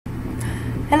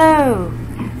Hello!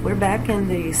 We're back in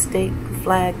the State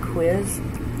Flag Quiz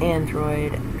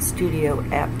Android Studio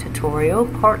app tutorial,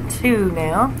 part 2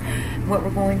 now. What we're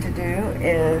going to do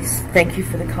is, thank you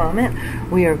for the comment,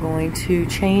 we are going to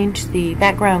change the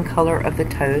background color of the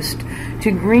toast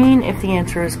to green if the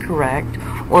answer is correct,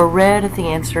 or red if the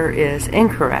answer is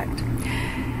incorrect.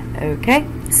 Okay,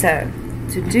 so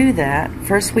to do that,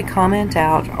 first we comment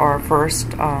out our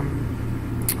first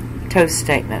toast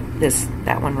statement,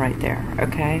 that one right there,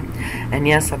 okay? And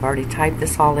yes, I've already typed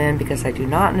this all in because I do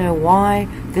not know why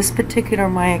this particular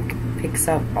mic picks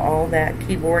up all that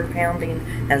keyboard pounding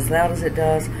as loud as it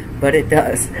does, but it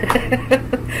does.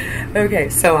 Okay,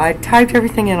 so I typed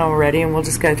everything in already and we'll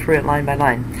just go through it line by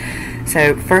line.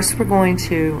 So first we're going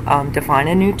to define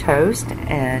a new toast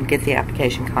and get the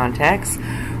application context.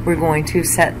 We're going to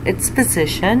set its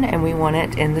position and we want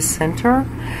it in the center.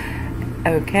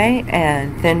 Okay,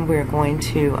 and then we're going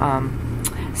to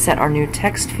set our new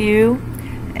text view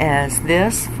as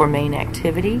this for main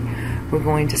activity. We're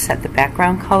going to set the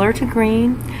background color to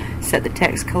green, set the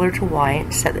text color to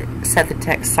white, set the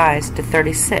text size to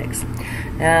 36.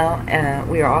 Now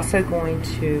we are also going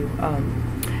to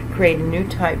create a new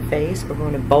typeface. We're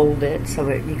going to bold it so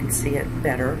that you can see it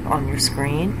better on your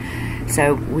screen.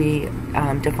 So we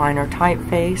define our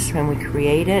typeface when we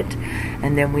create it,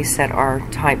 and then we set our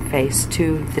typeface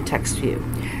to the text view.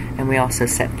 And we also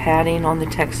set padding on the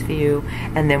text view,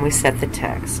 and then we set the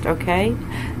text, okay?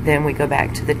 Then we go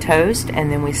back to the toast, and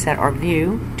then we set our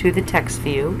view to the text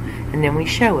view, and then we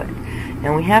show it.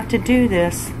 And we have to do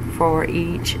this for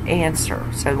each answer.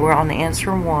 So we're on the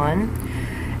answer 1.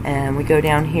 And we go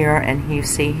down here, and you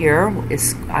see here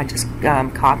is I just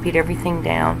copied everything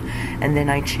down, and then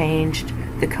I changed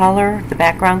the color, the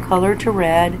background color to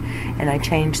red, and I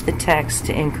changed the text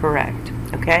to incorrect.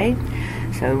 Okay,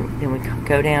 so then we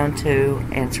go down to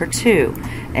answer 2,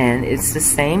 and it's the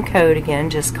same code again,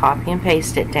 just copy and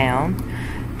paste it down.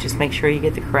 Just make sure you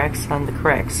get the corrects on the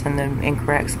corrects and the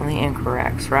incorrects on the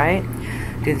incorrects, right?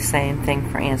 Do the same thing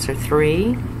for answer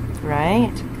 3,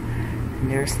 right? And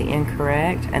there's the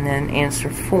incorrect, and then answer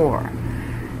 4,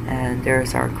 and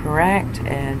there's our correct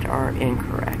and our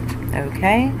incorrect.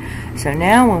 Okay, so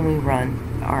now when we run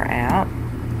our app,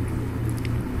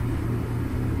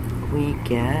 we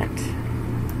get,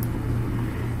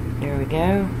 there we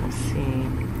go, let's see,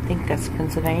 I think that's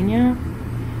Pennsylvania,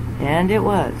 and it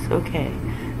was, okay.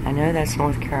 I know that's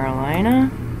North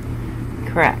Carolina,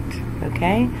 correct.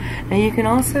 Okay, now you can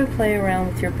also play around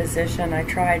with your position. I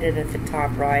tried it at the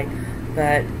top right,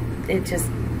 but it just,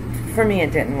 for me,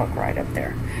 it didn't look right up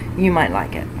there. You might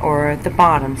like it, or at the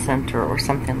bottom center or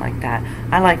something like that.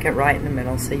 I like it right in the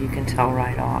middle so you can tell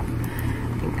right off.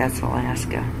 I think that's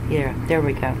Alaska. Yeah, there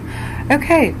we go.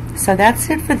 Okay, so that's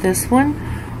it for this one.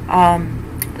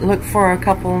 Look for a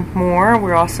couple more.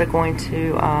 We're also going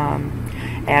to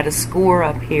add a score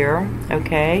up here,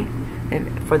 okay,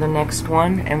 for the next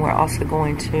one, and we're also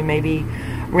going to maybe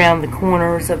round the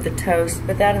corners of the toast,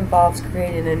 but that involves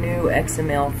creating a new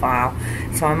XML file,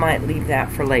 so I might leave that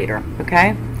for later,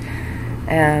 okay?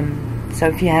 So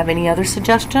if you have any other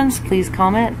suggestions, please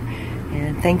comment,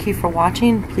 and thank you for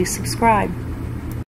watching. Please subscribe.